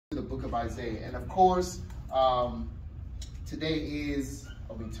of Isaiah. And of course, today is,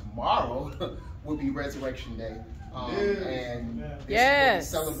 tomorrow will be Resurrection Day. And we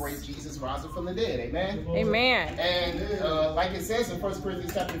celebrate Jesus rising from the dead. Amen? Amen. And like it says in 1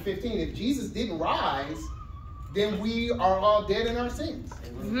 Corinthians chapter 15, if Jesus didn't rise, then we are all dead in our sins.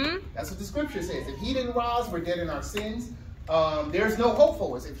 That's what the scripture says. If he didn't rise, we're dead in our sins. There's no hope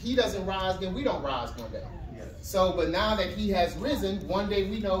for us. If he doesn't rise, then we don't rise one day. So, but now that he has risen, one day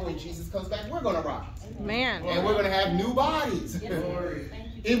we know when Jesus comes back, we're going to rise. Man. And we're going to have new bodies.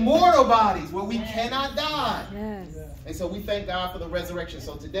 Immortal bodies where we cannot die. Yes. And so we thank God for the resurrection.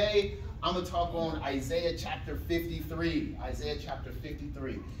 So today, I'm going to talk on Isaiah chapter 53. Isaiah chapter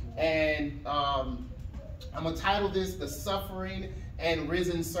 53. And I'm going to title this, The Suffering and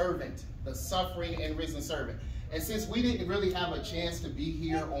Risen Servant. The Suffering and Risen Servant. And since we didn't really have a chance to be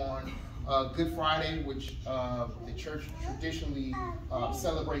here on Good Friday, which the church traditionally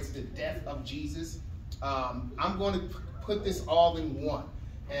celebrates the death of Jesus, I'm going to put this all in one.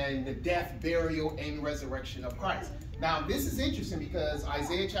 And the death, burial, and resurrection of Christ. Now, this is interesting because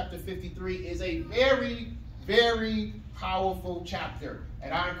Isaiah chapter 53 is a very, very powerful chapter.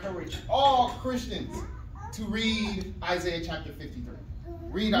 And I encourage all Christians to read Isaiah chapter 53.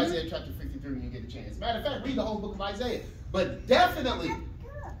 Read Isaiah chapter 53 when you get a chance. Matter of fact, read the whole book of Isaiah. But definitely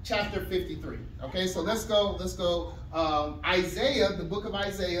chapter 53. Okay, so let's go. Isaiah, the book of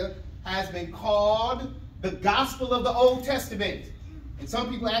Isaiah, has been called the gospel of the Old Testament. And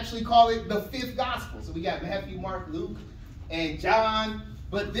some people actually call it the fifth gospel. So we got Matthew, Mark, Luke, and John.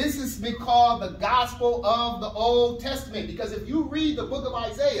 But this has been called the gospel of the Old Testament. Because if you read the book of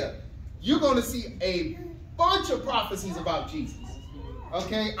Isaiah, you're going to see a bunch of prophecies about Jesus.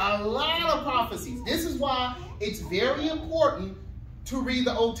 Okay? A lot of prophecies. This is why it's very important to read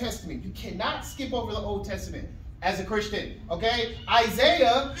the Old Testament. You cannot skip over the Old Testament as a Christian. Okay?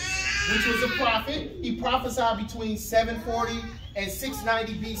 Isaiah, which was a prophet, he prophesied between 740 and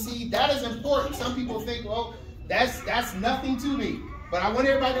 690 BC. That is important. Some people think, well, that's nothing to me. But I want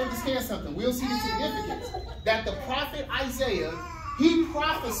everybody to understand something. We'll see the significance. That the prophet Isaiah, he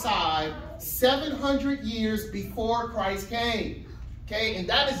prophesied 700 years before Christ came. Okay? And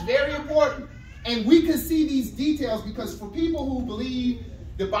that is very important. And we can see these details because for people who believe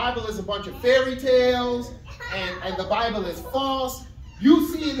the Bible is a bunch of fairy tales and the Bible is false, you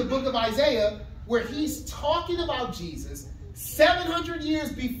see in the book of Isaiah where he's talking about Jesus 700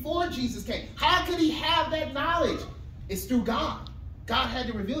 years before Jesus came. How could he have that knowledge? It's through God. God had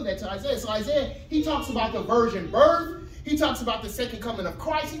to reveal that to Isaiah. So Isaiah, he talks about the virgin birth. He talks about the second coming of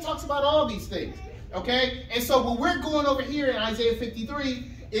Christ. He talks about all these things. Okay? And so what we're going over here in Isaiah 53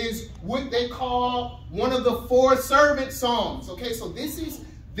 is what they call one of the four servant songs. Okay? So this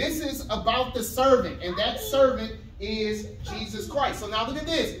is about the servant. And that servant is Jesus Christ. So now look at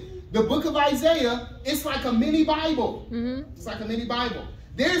this. The book of Isaiah, it's like a mini Bible. It's like a mini Bible.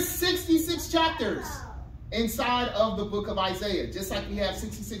 There's 66 chapters inside of the book of Isaiah, just like we have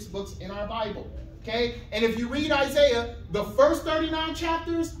 66 books in our Bible. Okay? And if you read Isaiah, the first 39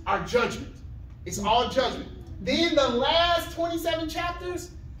 chapters are judgment. It's all judgment. Then the last 27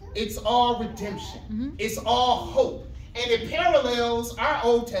 chapters, it's all redemption. It's all hope. And it parallels our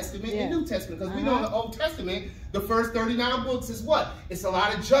Old Testament and New Testament. Because we know in the Old Testament, the first 39 books is what? It's a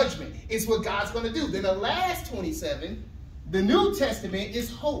lot of judgment. It's what God's going to do. Then the last 27, the New Testament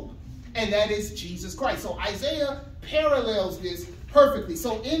is hope. And that is Jesus Christ. So Isaiah parallels this perfectly.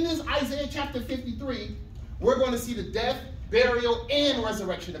 So in this Isaiah chapter 53, we're going to see the death, burial, and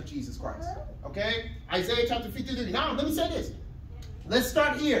resurrection of Jesus Christ. Okay? Isaiah chapter 53. Now, let me say this. Let's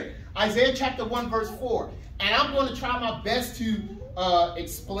start here. Isaiah chapter 1, verse 4. And I'm going to try my best to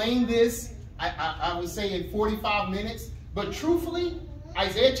explain this, I would say in 45 minutes. But truthfully,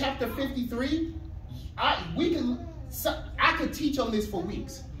 Isaiah chapter 53, I could teach on this for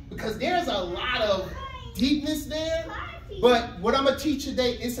weeks. Because there's a lot of deepness there. But what I'm going to teach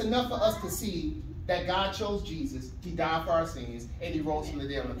today, it's enough for us to see that God chose Jesus. He died for our sins. And he rose from the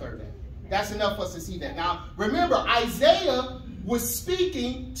dead on the third day. That's enough for us to see that. Now, remember, Isaiah was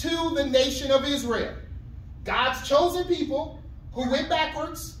speaking to the nation of Israel. God's chosen people who went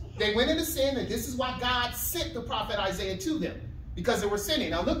backwards. They went into sin. And this is why God sent the prophet Isaiah to them. Because they were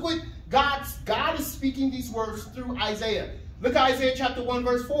sinning. Now, look what God is speaking these words through Isaiah. Look at Isaiah chapter 1,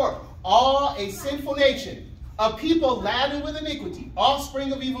 verse 4. All a sinful nation, a people laden with iniquity,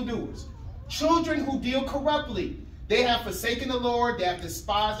 offspring of evildoers, children who deal corruptly. They have forsaken the Lord. They have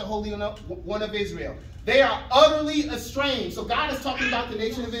despised the Holy One of Israel. They are utterly estranged. So God is talking about the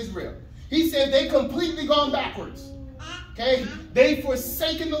nation of Israel. He said they completely gone backwards. Okay? They've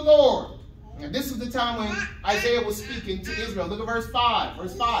forsaken the Lord. And this is the time when Isaiah was speaking to Israel. Look at verse 5.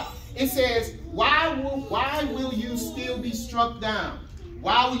 Verse 5. It says, why will you still be struck down?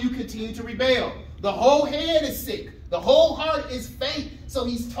 Why will you continue to rebel? The whole head is sick. The whole heart is faint. So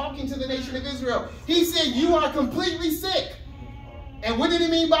he's talking to the nation of Israel. He said, you are completely sick. And what did he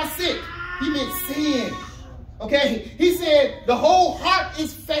mean by sick? He meant sin. Okay? He said, the whole heart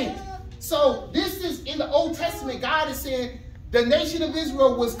is faint. So this is in the Old Testament. God is saying the nation of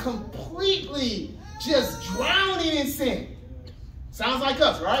Israel was completely just drowning in sin. Sounds like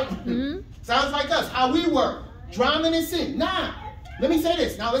us, right? Mm-hmm. Sounds like us, how we were, drowning in sin. Now, let me say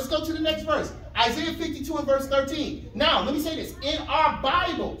this. Now, let's go to the next verse. Isaiah 52 and verse 13. Now, let me say this. In our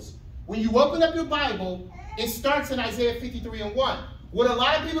Bibles, when you open up your Bible, it starts in Isaiah 53 and 1. What a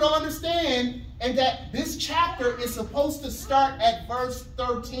lot of people don't understand is that this chapter is supposed to start at verse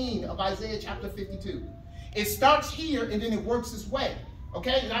 13 of Isaiah chapter 52. It starts here and then it works its way.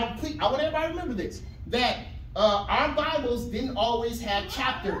 Okay? Now, please, I want everybody to remember this. That our Bibles didn't always have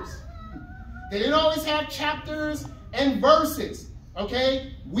chapters. They didn't always have chapters and verses.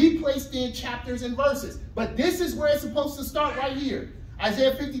 Okay? We placed in chapters and verses. But this is where it's supposed to start right here.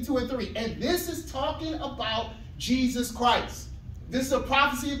 Isaiah 52 and 3. And this is talking about Jesus Christ. This is a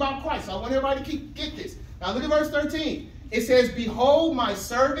prophecy about Christ. So I want everybody to get this. Now look at verse 13. It says, behold, my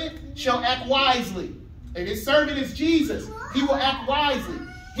servant shall act wisely. And his servant is Jesus. He will act wisely.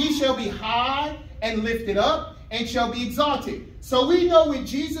 He shall be high and lifted up and shall be exalted. So we know when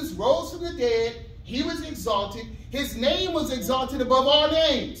Jesus rose from the dead, he was exalted. His name was exalted above all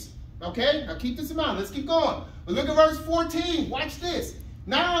names. Okay? Now keep this in mind. Let's keep going. But look at verse 14. Watch this.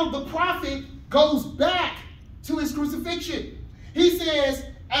 Now the prophet goes back to his crucifixion. He says,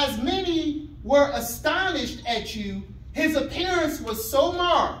 as many were astonished at you, his appearance was so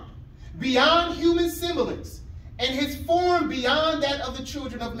marred, beyond human semblance, and his form beyond that of the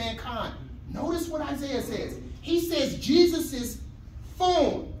children of mankind. Notice what Isaiah says. He says Jesus'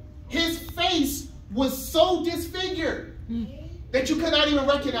 form, his face was so disfigured that you could not even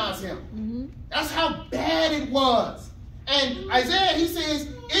recognize him. That's how bad it was. And Isaiah, he says,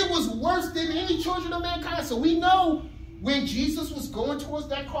 it was worse than any children of mankind. So we know when Jesus was going towards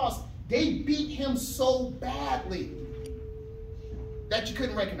that cross, they beat him so badly that you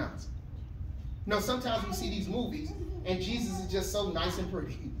couldn't recognize him. You know, sometimes we see these movies and Jesus is just so nice and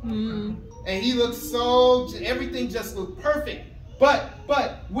pretty. And he looks so, everything just looked perfect.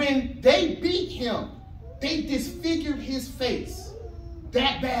 But when they beat him, they disfigured his face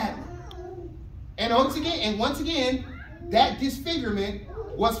that badly. And once again, that disfigurement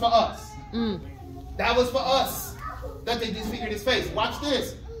was for us. That was for us that they disfigured his face. Watch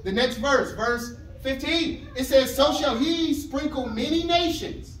this. The next verse, verse 15. It says, so shall he sprinkle many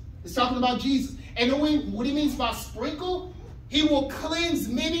nations. It's talking about Jesus. And what he means by sprinkle, he will cleanse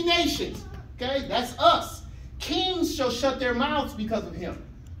many nations. Okay, that's us. Kings shall shut their mouths because of him.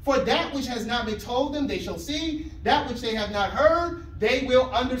 For that which has not been told them, they shall see. That which they have not heard, they will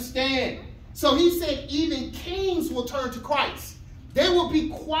understand. So he said even kings will turn to Christ. They will be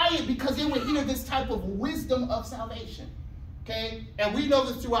quiet because they will hear this type of wisdom of salvation. Okay? And we know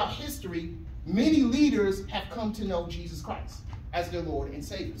that throughout history, many leaders have come to know Jesus Christ as their Lord and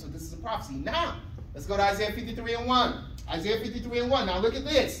Savior. So this is a prophecy. Now, let's go to Isaiah 53 and 1. Isaiah 53 and 1. Now look at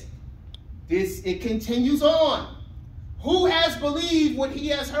this. It continues on. Who has believed what he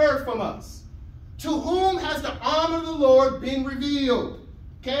has heard from us? To whom has the arm of the Lord been revealed?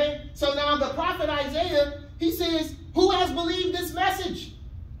 Okay? So now the prophet Isaiah, he says, who has believed this message?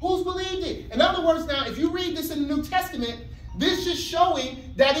 Who's believed it? In other words, now, if you read this in the New Testament, this is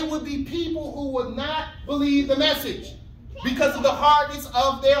showing that it would be people who would not believe the message because of the hardness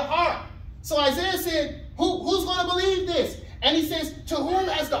of their heart. So Isaiah said, who's going to believe this? And he says, to whom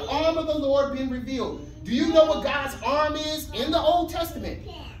has the arm of the Lord been revealed? Do you know what God's arm is in the Old Testament?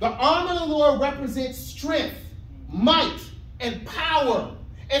 The arm of the Lord represents strength, might, and power.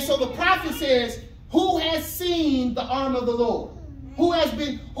 And so the prophet says, who has seen the arm of the Lord? Who has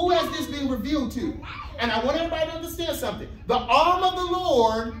this been revealed to? And I want everybody to understand something. The arm of the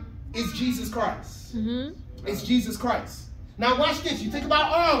Lord is Jesus Christ. It's Jesus Christ. Now watch this. You think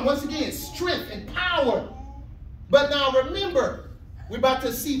about arm, once again, strength and power. But now remember, we're about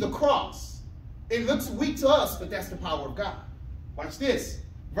to see the cross. It looks weak to us, but that's the power of God. Watch this.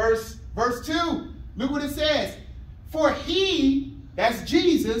 Verse 2. Look what it says. For he, that's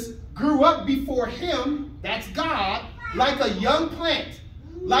Jesus, grew up before him, that's God, like a young plant,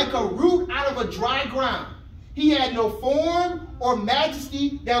 like a root out of a dry ground. He had no form or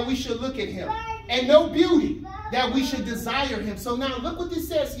majesty that we should look at him, and no beauty that we should desire him. So now look what this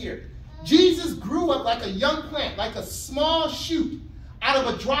says here. Jesus grew up like a young plant, like a small shoot out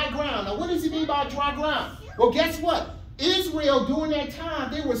of a dry ground. Now, what does he mean by dry ground? Well, guess what? Israel, during that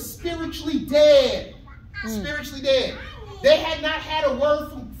time, they were spiritually dead. Spiritually dead. They had not had a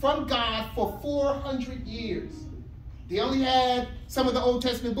word from God for 400 years. They only had some of the Old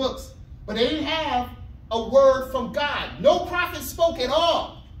Testament books, but they didn't have a word from God. No prophet spoke at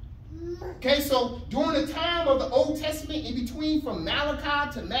all. Okay, so during the time of the Old Testament, in between from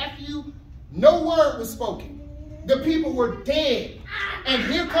Malachi to Matthew, no word was spoken. The people were dead. And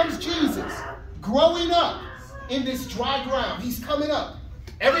here comes Jesus, growing up in this dry ground. He's coming up.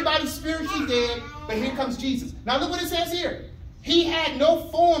 Everybody's spiritually dead, but here comes Jesus. Now look what it says here. He had no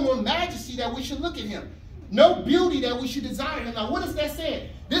form or majesty that we should look at him. No beauty that we should desire him. Now what is that saying?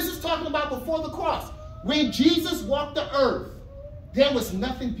 This is talking about before the cross. When Jesus walked the earth, there was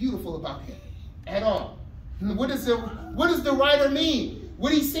nothing beautiful about him at all. What does the writer mean?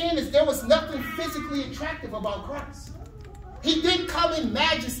 What he's saying is there was nothing physically attractive about Christ. He didn't come in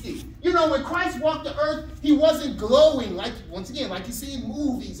majesty. You know, when Christ walked the earth, he wasn't glowing, like, once again, like you see in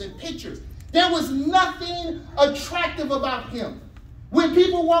movies and pictures. There was nothing attractive about him. When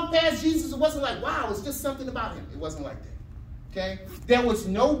people walked past Jesus, it wasn't like, wow, it's just something about him. It wasn't like that. Okay? There was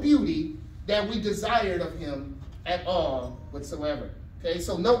no beauty that we desired of him at all whatsoever. Okay?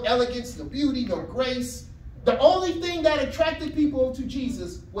 So no elegance, no beauty, no grace. The only thing that attracted people to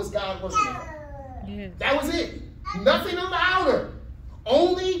Jesus was God working in him. Yes. That was it. Nothing on the outer.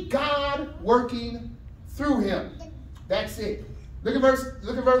 Only God working through him. That's it. Look at verse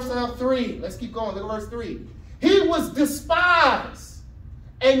 3. Let's keep going. Look at verse 3. He was despised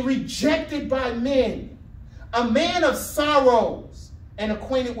and rejected by men, a man of sorrows and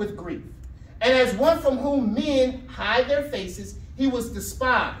acquainted with grief. And as one from whom men hide their faces, he was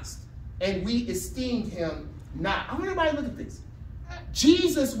despised, and we esteemed him not. I want everybody to look at this.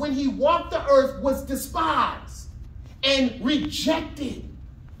 Jesus, when he walked the earth, was despised and rejected.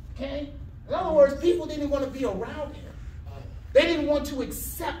 Okay? In other words, people didn't want to be around him. They didn't want to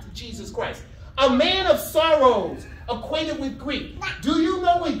accept Jesus Christ. A man of sorrows, acquainted with grief. Do you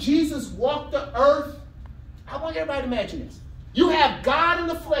know when Jesus walked the earth? I want everybody to imagine this. You have God in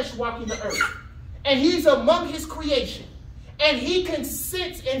the flesh walking the earth, and he's among his creation, and he can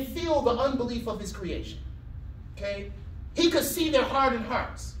sense and feel the unbelief of his creation. Okay? He could see their hardened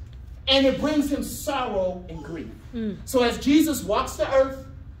hearts, and it brings him sorrow and grief. So as Jesus walks the earth,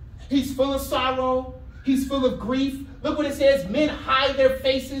 he's full of sorrow, he's full of grief. Look what it says, men hide their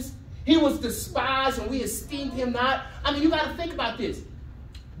faces. He was despised and we esteemed him not. I mean, you got to think about this.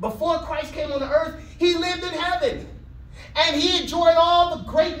 Before Christ came on the earth, he lived in heaven. And he enjoyed all the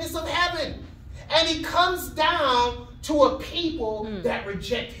greatness of heaven. And he comes down to a people that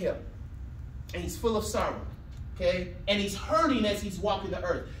reject him. And he's full of sorrow. Okay? And he's hurting as he's walking the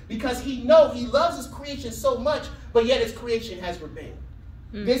earth. Because he loves his creation so much, but yet his creation has rebelled.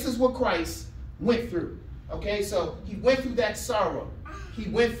 This is what Christ went through. Okay? So he went through that sorrow. He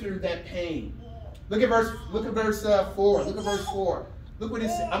went through that pain. Look at verse 4. Look at verse 4. Look what it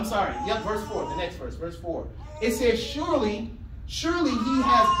says. I'm sorry. Yep, verse 4. The next verse. Verse 4. It says, surely he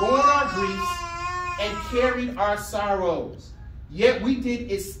has borne our griefs and carried our sorrows. Yet we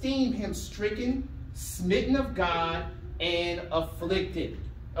did esteem him stricken, smitten of God, and afflicted.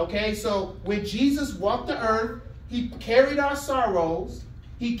 Okay, so when Jesus walked the earth, he carried our sorrows.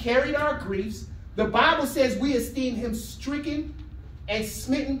 He carried our griefs. The Bible says we esteem him stricken and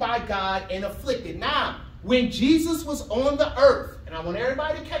smitten by God and afflicted. Now, when Jesus was on the earth, and I want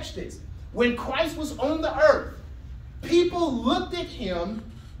everybody to catch this, when Christ was on the earth, people looked at him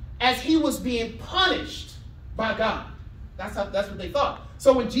as he was being punished by God. That's what they thought.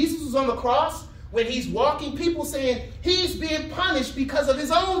 So when Jesus was on the cross, when he's walking, people saying he's being punished because of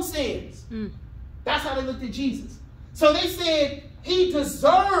his own sins. That's how they looked at Jesus. So they said he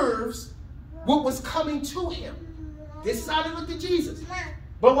deserves what was coming to him. This is how they looked at Jesus.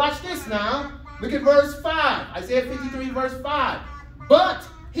 But watch this now. Look at verse 5. Isaiah 53, verse 5. But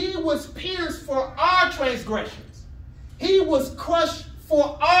he was pierced for our transgressions. He was crushed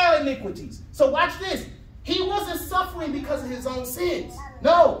for our iniquities. So watch this. He wasn't suffering because of his own sins.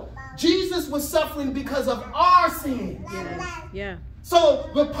 No. Jesus was suffering because of our sins. Yeah. So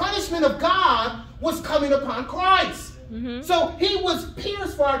the punishment of God was coming upon Christ. So he was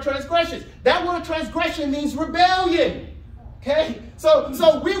pierced for our transgressions. That word transgression means rebellion. Okay?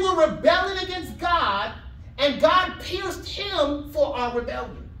 So we were rebelling against God, and God pierced him for our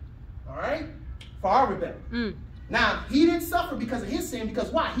rebellion. All right? For our rebellion. Now, he didn't suffer because of his sin,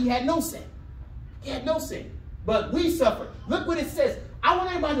 because why? He had no sin. He had no sin. But we suffered. Look what it says. I want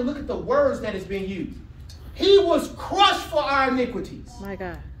everybody to look at the words that is being used. He was crushed for our iniquities. My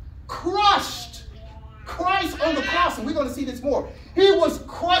God. Crushed Christ on the cross, and we're going to see this more, he was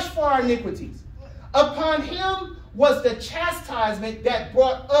crushed for our iniquities. Upon him was the chastisement that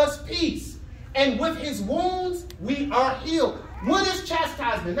brought us peace. And with his wounds, we are healed. What is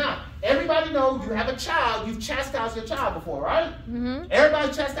chastisement? Now, everybody knows you have a child. You've chastised your child before, right? Mm-hmm.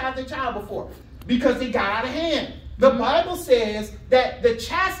 Everybody chastised their child before because they got out of hand. The Bible says that the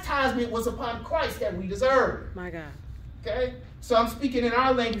chastisement was upon Christ that we deserve. My God. Okay? So I'm speaking in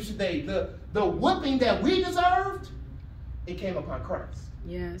our language today. The whipping that we deserved, it came upon Christ.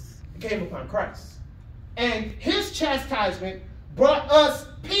 Yes. It came upon Christ. And his chastisement brought us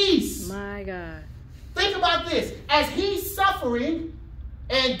peace. My God. Think about this. As he's suffering,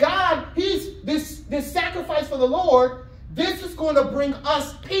 and God, he's this sacrifice for the Lord, this is going to bring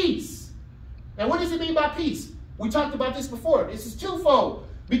us peace. And what does it mean by peace? We talked about this before. This is twofold.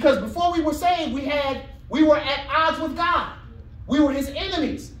 Because before we were saved, we were at odds with God. We were his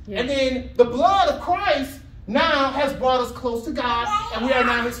enemies. Yeah. And then the blood of Christ now has brought us close to God, and we are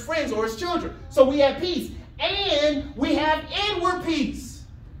now his friends or his children. So we have peace. And we have inward peace.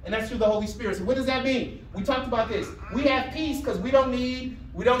 And that's through the Holy Spirit. So what does that mean? We talked about this. We have peace because we don't need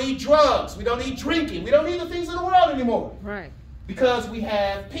drugs. We don't need drinking. We don't need the things of the world anymore. Right. Because we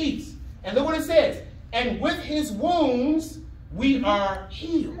have peace. And look what it says. And with his wounds, we are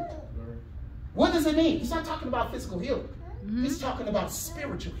healed. What does it mean? He's not talking about physical healing. Mm-hmm. He's talking about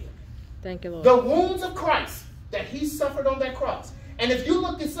spiritual healing. Thank you, Lord. The wounds of Christ that he suffered on that cross. And if you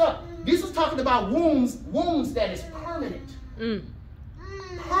look this up, this is talking about wounds that is permanent. Mm.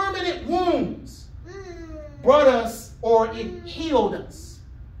 Permanent wounds brought us, or it healed us.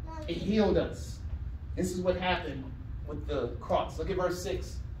 It healed us. This is what happened with the cross. Look at verse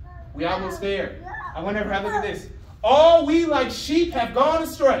 6. We're almost there. I want everyone to look at this. All we like sheep have gone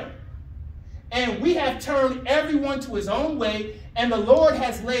astray, and we have turned everyone to his own way, and the Lord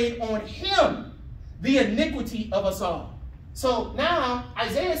has laid on him the iniquity of us all. So now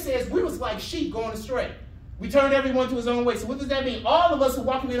Isaiah says we was like sheep going astray. We turned everyone to his own way. So what does that mean? All of us are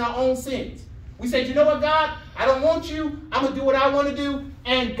walking in our own sins. We say, you know what, God? I don't want you. I'm going to do what I want to do.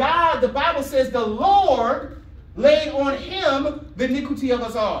 And God, the Bible says, the Lord laid on him the iniquity of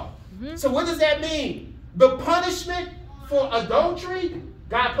us all. Mm-hmm. So what does that mean? The punishment for adultery,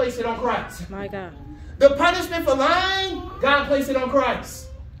 God placed it on Christ. My God. The punishment for lying, God placed it on Christ.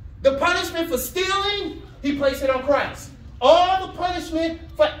 The punishment for stealing, he placed it on Christ. All the punishment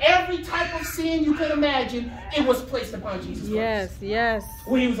for every type of sin you can imagine, it was placed upon Jesus Christ. Yes, yes.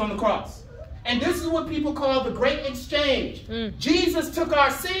 When he was on the cross. And this is what people call the great exchange. Mm. Jesus took our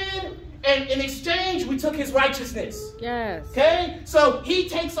sin, and in exchange, we took his righteousness. Yes. Okay? So he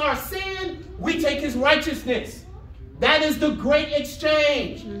takes our sin, we take his righteousness. That is the great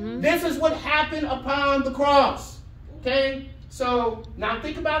exchange. Mm-hmm. This is what happened upon the cross. Okay? So now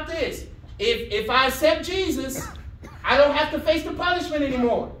think about this. If I accept Jesus, I don't have to face the punishment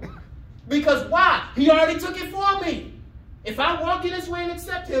anymore. Because why? He already took it for me. If I walk in this way and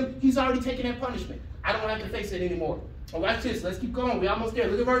accept him, he's already taken that punishment. I don't have to face it anymore. Oh, watch this. Let's keep going. We're almost there.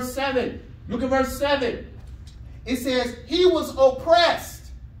 Look at verse 7. Look at verse 7. It says, he was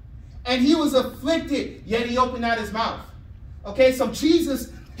oppressed and he was afflicted, yet he opened not his mouth. Okay, so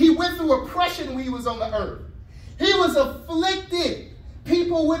Jesus, he went through oppression when he was on the earth. He was afflicted.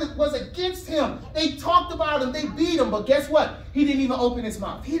 People was against him. They talked about him. They beat him. But guess what? He didn't even open his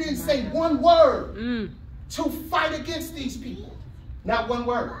mouth. He didn't say one word to fight against these people. Not one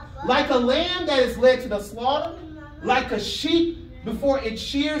word. Like a lamb that is led to the slaughter, like a sheep before it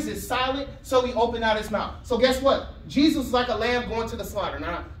shears is silent, so he opened out his mouth. So guess what? Jesus is like a lamb going to the slaughter.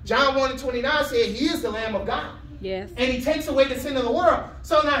 Now, John 1:29 said he is the Lamb of God. Yes. And he takes away the sin of the world.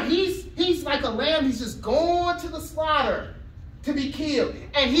 So now he's like a lamb. He's just going to the slaughter to be killed.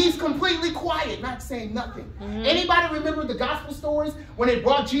 And he's completely quiet, not saying nothing. Mm-hmm. Anybody remember the gospel stories when they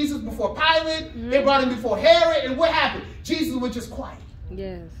brought Jesus before Pilate? Mm-hmm. They brought him before Herod. And what happened? Jesus was just quiet.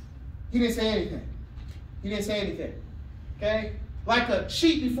 Yes. He didn't say anything. He didn't say anything. Okay? Like a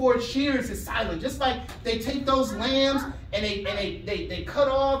sheep before it shears is silent. Just like they take those lambs and they cut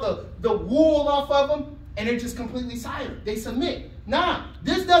all the wool off of them and they're just completely silent. They submit. Now,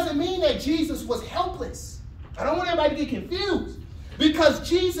 this doesn't mean that Jesus was helpless. I don't want everybody to get confused. Because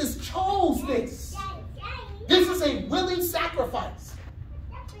Jesus chose this. This is a willing sacrifice.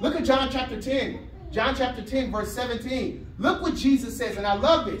 Look at John chapter 10. John chapter 10, verse 17. Look what Jesus says, and I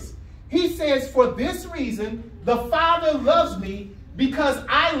love this. He says, for this reason, the Father loves me, because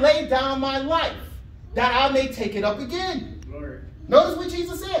I lay down my life, that I may take it up again. Lord. Notice what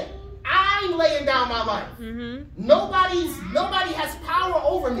Jesus said. I'm laying down my life. Mm-hmm. Nobody has power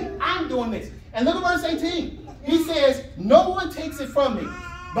over me. I'm doing this. And look at verse 18. He says, no one takes it from me,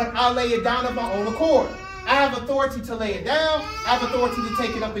 but I lay it down of my own accord. I have authority to lay it down. I have authority to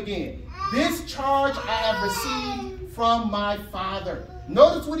take it up again. This charge I have received from my Father.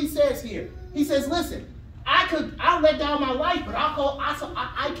 Notice what he says here. He says, listen, I'll let down my life, but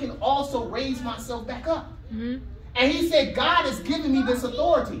I can also raise myself back up. Mm-hmm. And he said, God has given me this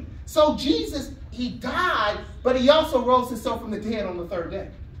authority. So Jesus, he died, but he also rose himself from the dead on the third day.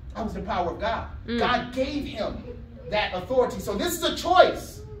 That was the power of God. Mm. God gave him that authority. So this is a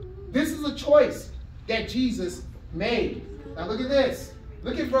choice. This is a choice that Jesus made. Now look at this.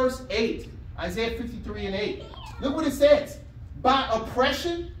 Look at verse 8. Isaiah 53 and 8. Look what it says. By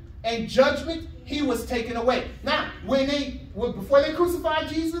oppression and judgment, he was taken away. Now, before they crucified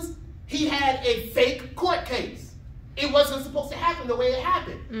Jesus, he had a fake court case. It wasn't supposed to happen the way it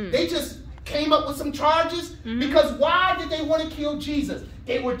happened. Mm. They just came up with some charges because why did they want to kill Jesus?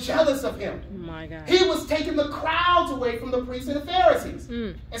 They were jealous of him. Oh my God. He was taking the crowds away from the priests and the Pharisees.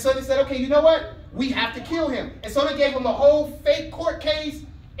 Mm. And so they said, okay, you know what? We have to kill him. And so they gave him a whole fake court case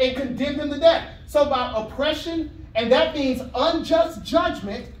and condemned him to death. So by oppression, and that means unjust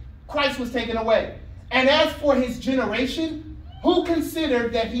judgment, Christ was taken away. And as for his generation, who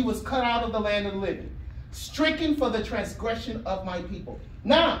considered that he was cut out of the land of the living, stricken for the transgression of my people.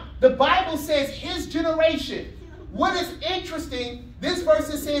 Now, the Bible says his generation. What is interesting, this verse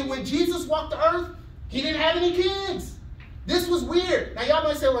is saying when Jesus walked the earth, he didn't have any kids. This was weird. Now, y'all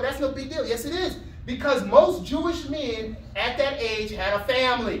might say, well, that's no big deal. Yes, it is. Because most Jewish men at that age had a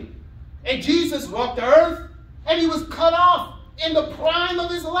family. And Jesus walked the earth, and he was cut off in the prime of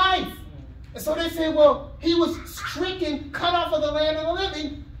his life. And so they say, well, he was stricken, cut off of the land of the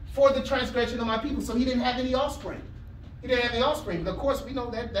living for the transgression of my people. So he didn't have any offspring. He didn't have any offspring. But of course, we know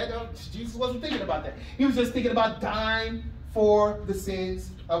that Jesus wasn't thinking about that. He was just thinking about dying for the sins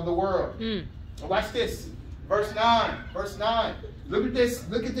of the world. Mm. Watch this. Verse 9. Verse 9. Look at this.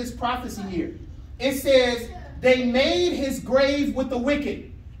 Look at this prophecy here. It says, they made his grave with the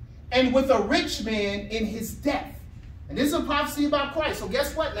wicked and with a rich man in his death. And this is a prophecy about Christ. So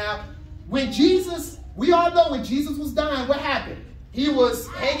guess what now? When Jesus, we all know when Jesus was dying, what happened? He was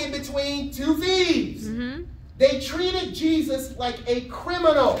hanging between two thieves. Mm-hmm. They treated Jesus like a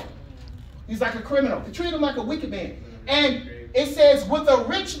criminal. He's like a criminal. They treated him like a wicked man. And it says, with a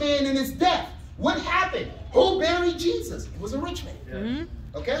rich man in his death. What happened? Who buried Jesus? It was a rich man.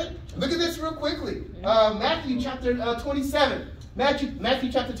 Mm-hmm. Okay? Look at this real quickly. Matthew chapter 27.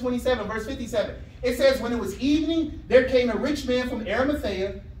 Matthew chapter 27, verse 57. It says, when it was evening, there came a rich man from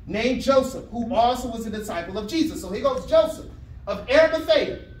Arimathea named Joseph, who also was a disciple of Jesus. So here goes Joseph of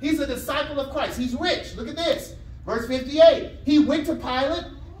Arimathea. He's a disciple of Christ. He's rich. Look at this. Verse 58. He went to Pilate,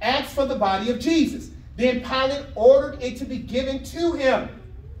 asked for the body of Jesus. Then Pilate ordered it to be given to him.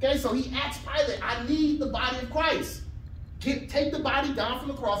 Okay, so he asked Pilate, I need the body of Christ. Take the body down from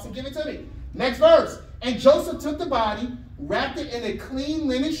the cross and give it to me. Next verse. And Joseph took the body, wrapped it in a clean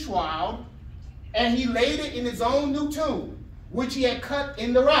linen shroud, and he laid it in his own new tomb, which he had cut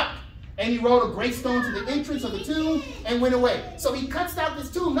in the rock. And he rolled a great stone to the entrance of the tomb and went away. So he cuts out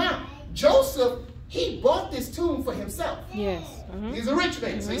this tomb. Now, Joseph, he bought this tomb for himself. Yes. He's a rich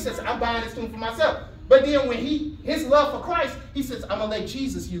man. So he says, I'm buying this tomb for myself. But then when his love for Christ, he says, I'm going to let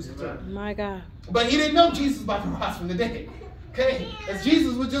Jesus use the tomb. My God. But he didn't know Jesus was about to rise from the dead. Okay? As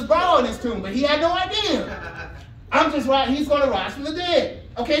Jesus was just borrowing his tomb, but he had no idea. I'm just right. He's going to rise from the dead.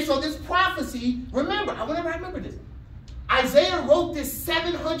 Okay, so this prophecy, remember, I want to remember this. Isaiah wrote this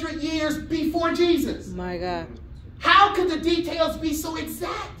 700 years before Jesus. My God. How could the details be so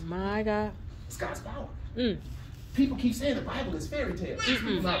exact? My God. It's God's power. Mm. People keep saying the Bible is fairy tales.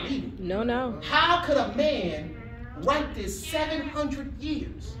 People not reading. No. How could a man write this 700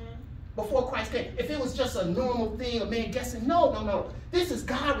 years before Christ came? If it was just a normal thing, a man guessing, no. This is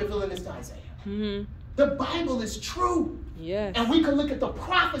God revealing this to Isaiah. Mm-hmm. The Bible is true. Yes. And we can look at the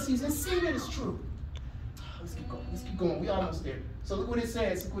prophecies and see that it's true. Let's keep going. Let's keep going. We're almost there. So look what it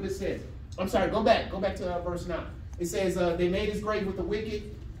says. Look what it says. I'm sorry. Go back. Go back to verse 9. It says, they made his grave with the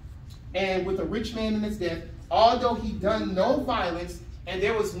wicked and with a rich man in his death, although he done no violence and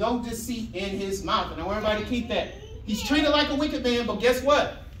there was no deceit in his mouth. And I want everybody to keep that. He's treated like a wicked man, but guess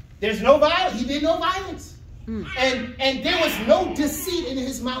what? There's no violence. He did no violence. Mm. And there was no deceit in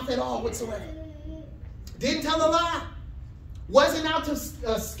his mouth at all whatsoever. Didn't tell a lie. Wasn't out to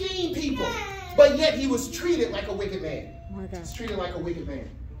scheme people. But yet he was treated like a wicked man. He's treated like a wicked man.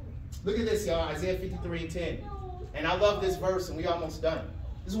 Look at this, y'all. Isaiah 53:10. And I love this verse, and we almost done.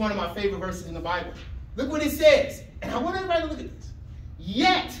 This is one of my favorite verses in the Bible. Look what it says. And I want everybody to look at this.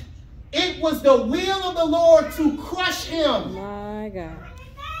 Yet it was the will of the Lord to crush him. My God.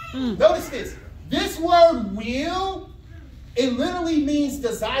 Notice this. This word will It literally means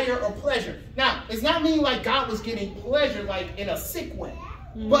desire or pleasure. Now, it's not mean like God was getting pleasure like in a sick way.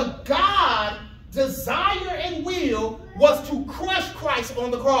 But God desire and will was to crush Christ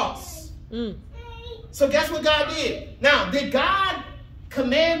on the cross. So guess what God did? Now, did God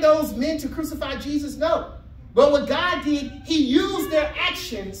command those men to crucify Jesus? No. But what God did, he used their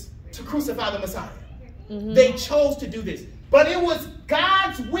actions to crucify the Messiah. They chose to do this. But it was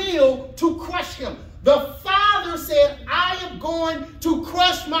God's will to crush him. The Father said, I am going to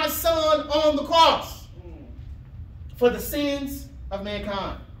crush my son on the cross for the sins of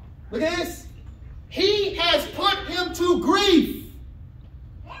mankind. Look at this. He has put him to grief.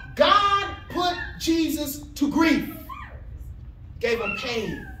 God put Jesus to grief. Gave him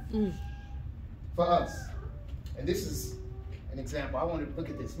pain for us. And this is an example. I want to look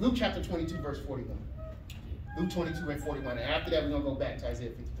at this. Luke chapter 22, verse 41. Luke 22 and 41. And after that, we're going to go back to Isaiah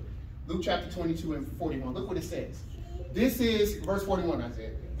 53. Luke chapter 22 and 41. Look what it says. This is verse 41,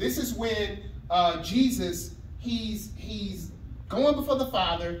 Isaiah. This is when Jesus, he's going before the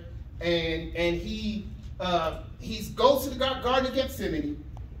Father, and he goes to the Garden of Gethsemane,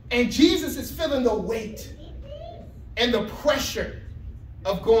 and Jesus is feeling the weight and the pressure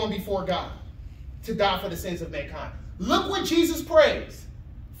of going before God to die for the sins of mankind. Look what Jesus prays.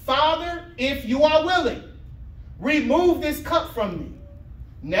 Father, if you are willing, remove this cup from me.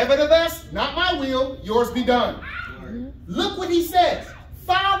 Nevertheless, not my will, yours be done. Look what he says.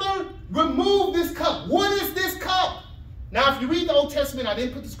 Father, remove this cup. What is this cup? Now, if you read the Old Testament, I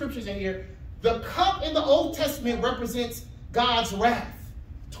didn't put the scriptures in here. The cup in the Old Testament represents God's wrath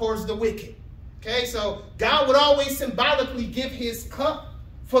towards the wicked. Okay, so God would always symbolically give his cup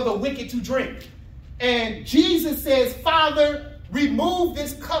for the wicked to drink. And Jesus says, Father, remove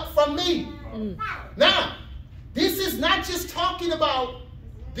this cup from me. Now, this is not just talking about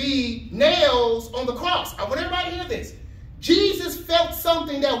the nails on the cross. I want everybody to hear this. Jesus felt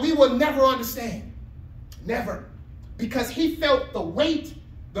something that we will never understand. Never. Because he felt the weight,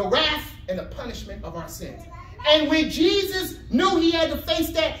 the wrath, and the punishment of our sins. And when Jesus knew he had to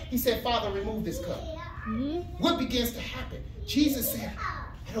face that, he said, Father, remove this cup. What begins to happen? Jesus said,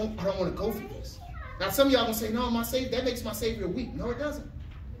 I don't want to go through this. Now, some of y'all going to say, no, my Savior, that makes my Savior weak. No, it doesn't.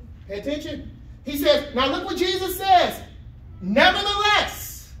 Pay attention. He says, now look what Jesus says.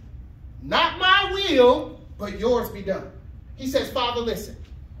 Nevertheless, not my will, but yours be done. He says, Father, listen,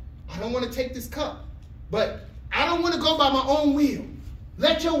 I don't want to take this cup, but I don't want to go by my own will.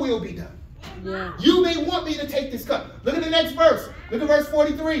 Let your will be done. Yeah. You may want me to take this cup. Look at the next verse. Look at verse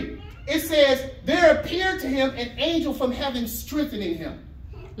 43. It says, there appeared to him an angel from heaven strengthening him.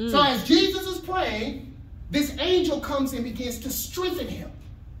 So as Jesus is praying, this angel comes and begins to strengthen him.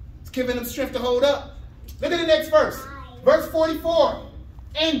 It's giving him strength to hold up. Look at the next verse. Verse 44.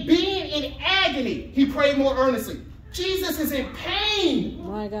 And being in agony, he prayed more earnestly. Jesus is in pain.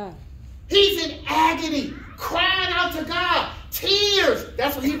 My God. He's in agony, crying out to God. Tears.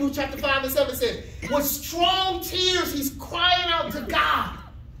 That's what Hebrews chapter 5 and 7 says. With strong tears, he's crying out to God.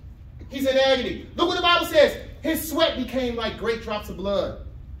 He's in agony. Look what the Bible says. His sweat became like great drops of blood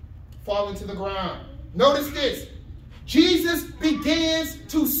falling to the ground. Notice this. Jesus begins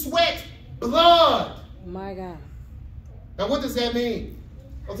to sweat blood. My God. Now, what does that mean?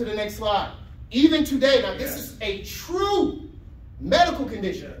 Go to the next slide. Even today, now this is a true medical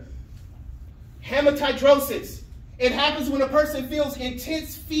condition. Hematidrosis. It happens when a person feels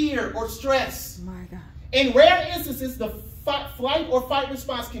intense fear or stress. My God. In rare instances, the flight or fight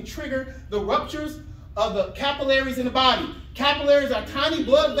response can trigger the ruptures of the capillaries in the body. Capillaries are tiny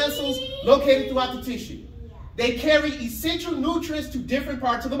blood vessels located throughout the tissue. They carry essential nutrients to different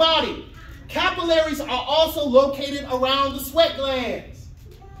parts of the body. Capillaries are also located around the sweat glands.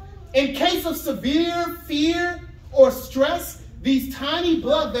 In case of severe fear or stress, these tiny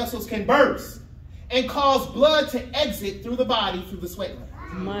blood vessels can burst and cause blood to exit through the body through the sweat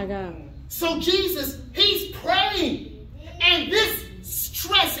glands. My God. So Jesus, he's praying, and this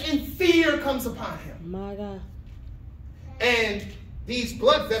stress and fear comes upon him. My God. And these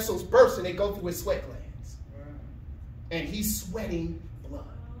blood vessels burst and they go through his sweat glands. And he's sweating blood.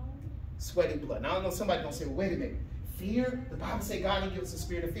 Sweating blood. Now I know somebody gonna say, well, wait a minute. Fear? The Bible says God didn't give us a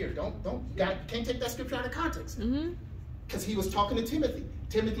spirit of fear. You can't take that scripture out of context. Because he was talking to Timothy.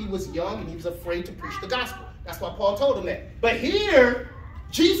 Timothy was young and he was afraid to preach the gospel. That's why Paul told him that. But here,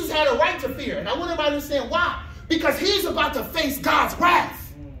 Jesus had a right to fear. And I want everybody to understand why. Because he's about to face God's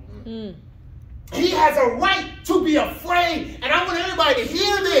wrath. He has a right to be afraid. And I want everybody to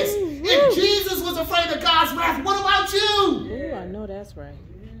hear this. If Jesus was afraid of God's wrath, what about you? Ooh, I know that's right.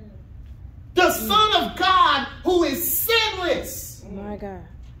 The Son of God, who is sinless, My God,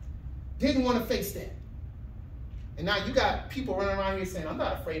 didn't want to face that. And now you got people running around here saying, I'm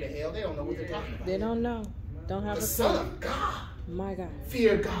not afraid of hell. They don't know what they're talking about. They don't know. Don't have The a Son clue. of God My God.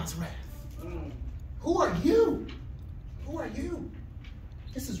 feared God's wrath. Who are you? Who are you?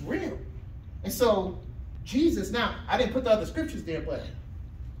 This is real. And so Jesus, now, I didn't put the other scriptures there, but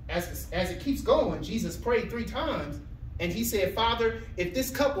as it keeps going, Jesus prayed 3 times, and he said, Father, if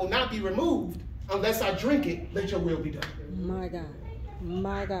this cup will not be removed, unless I drink it, let your will be done. My God.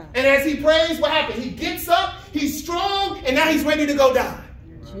 My God. And as he prays, what happened? He gets up, he's strong, and now he's ready to go die.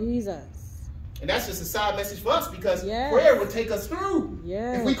 Jesus. And that's just a side message for us, because Yes. prayer will take us through.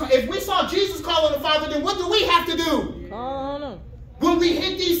 Yes. If we saw Jesus call on the Father, then what do we have to do? Call on him. When we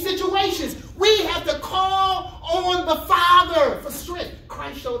hit these situations, we have to call on the Father for strength.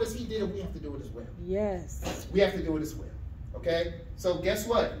 Christ showed us he did it. We have to do it as well. Yes. We have to do it as well. Okay? So guess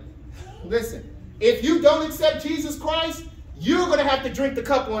what? Listen, if you don't accept Jesus Christ, you're going to have to drink the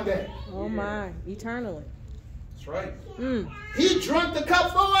cup one day. Oh my. Eternally. That's right. Mm. He drank the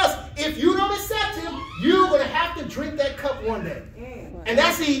cup for us. If you don't accept him, you're going to have to drink that cup one day. And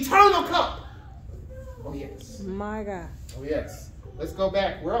that's the eternal cup. Oh, yes. My God. Oh, yes. Let's go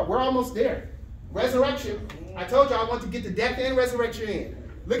back. We're almost there. Resurrection. I told you I want to get the death and resurrection in.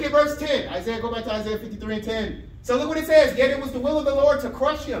 Look at verse 10. Go back to Isaiah 53 and 10. So look what it says. Yet it was the will of the Lord to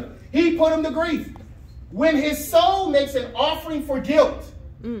crush him. He put him to grief. When his soul makes an offering for guilt.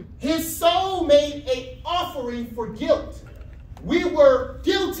 His soul made an offering for guilt. We were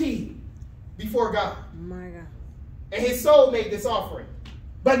guilty before God. My God. And his soul made this offering.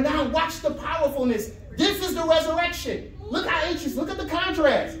 But now watch the powerfulness. This is the resurrection. Look how anxious. Look at the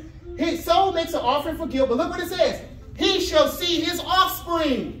contrast. His soul makes an offering for guilt. But look what it says. He shall see his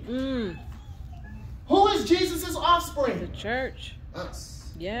offspring. Who is Jesus' offspring? The church.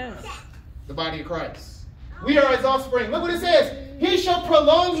 Us. Yes. The body of Christ. We are his offspring. Look what it says. He shall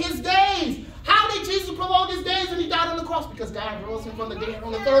prolong his days. How did Jesus prolong his days when he died on the cross? Because God rose him from the dead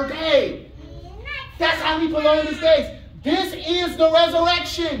on the 3rd day. That's how he prolonged his days. This is the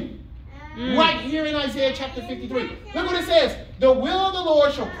resurrection. Right here in Isaiah chapter 53. Look what it says. The will of the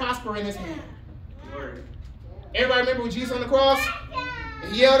Lord shall prosper in his hand. Everybody remember when Jesus on the cross?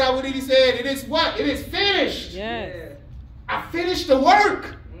 He yelled out what he said. It is what? It is finished. Yes. I finished the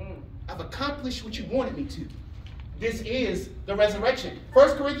work. I've accomplished what you wanted me to. This is the resurrection.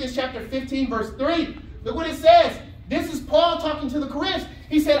 1 Corinthians chapter 15, verse 3. Look what it says. This is Paul talking to the Corinthians.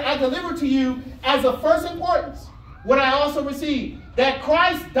 He said, I deliver to you as of first importance what I also received, that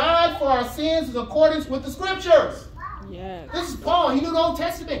Christ died for our sins in accordance with the scriptures. Yes. This is Paul. He knew the Old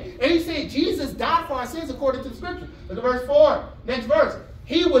Testament. And he said, Jesus died for our sins according to the scripture. Look at verse 4. Next verse.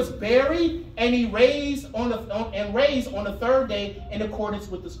 He was buried and he raised on the 3rd day in accordance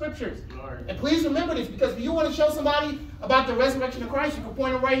with the scriptures. Lord. And please remember this, because if you want to show somebody about the resurrection of Christ, you can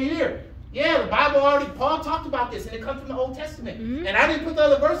point them right here. Yeah, the Bible Paul talked about this, and it comes from the Old Testament. And I didn't put the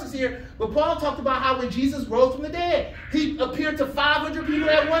other verses here, but Paul talked about how when Jesus rose from the dead, he appeared to 500 people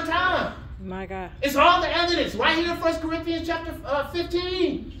at one time. My God. It's all the evidence right here in 1 Corinthians chapter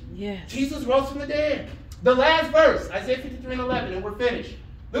 15. Yes. Jesus rose from the dead. The last verse, Isaiah 53 and 11, and we're finished.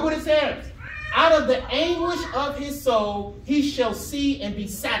 Look what it says. Out of the anguish of his soul, he shall see and be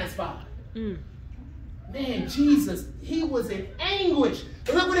satisfied. Man, Jesus, he was in anguish.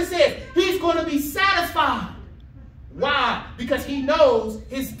 But look what it says. He's going to be satisfied. Why? Because he knows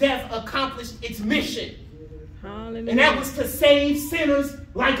his death accomplished its mission. Hallelujah. And that was to save sinners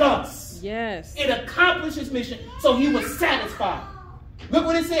like us. Yes. It accomplished its mission, so he was satisfied. Look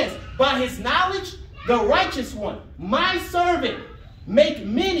what it says. By his knowledge, the righteous one, my servant, make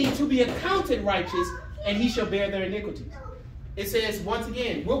many to be accounted righteous, and he shall bear their iniquities. It says, once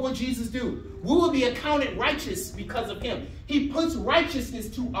again, what will Jesus do? We will be accounted righteous because of him. He puts righteousness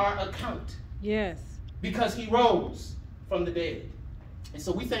to our account. Yes. Because he rose from the dead. And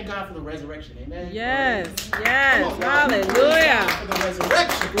so we thank God for the resurrection. Amen. Yes. Come Yes. on, God. Hallelujah. For the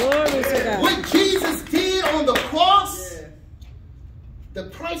resurrection. Glory to God. What Jesus did on the cross, the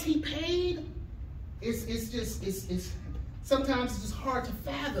price he paid, it's sometimes it's just hard to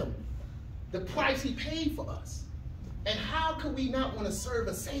fathom the price he paid for us. And how could we not want to serve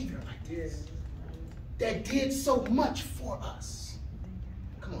a Savior like this that did so much for us?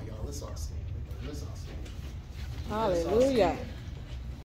 Come on, y'all. Let's all stand. Let's all stand. Hallelujah.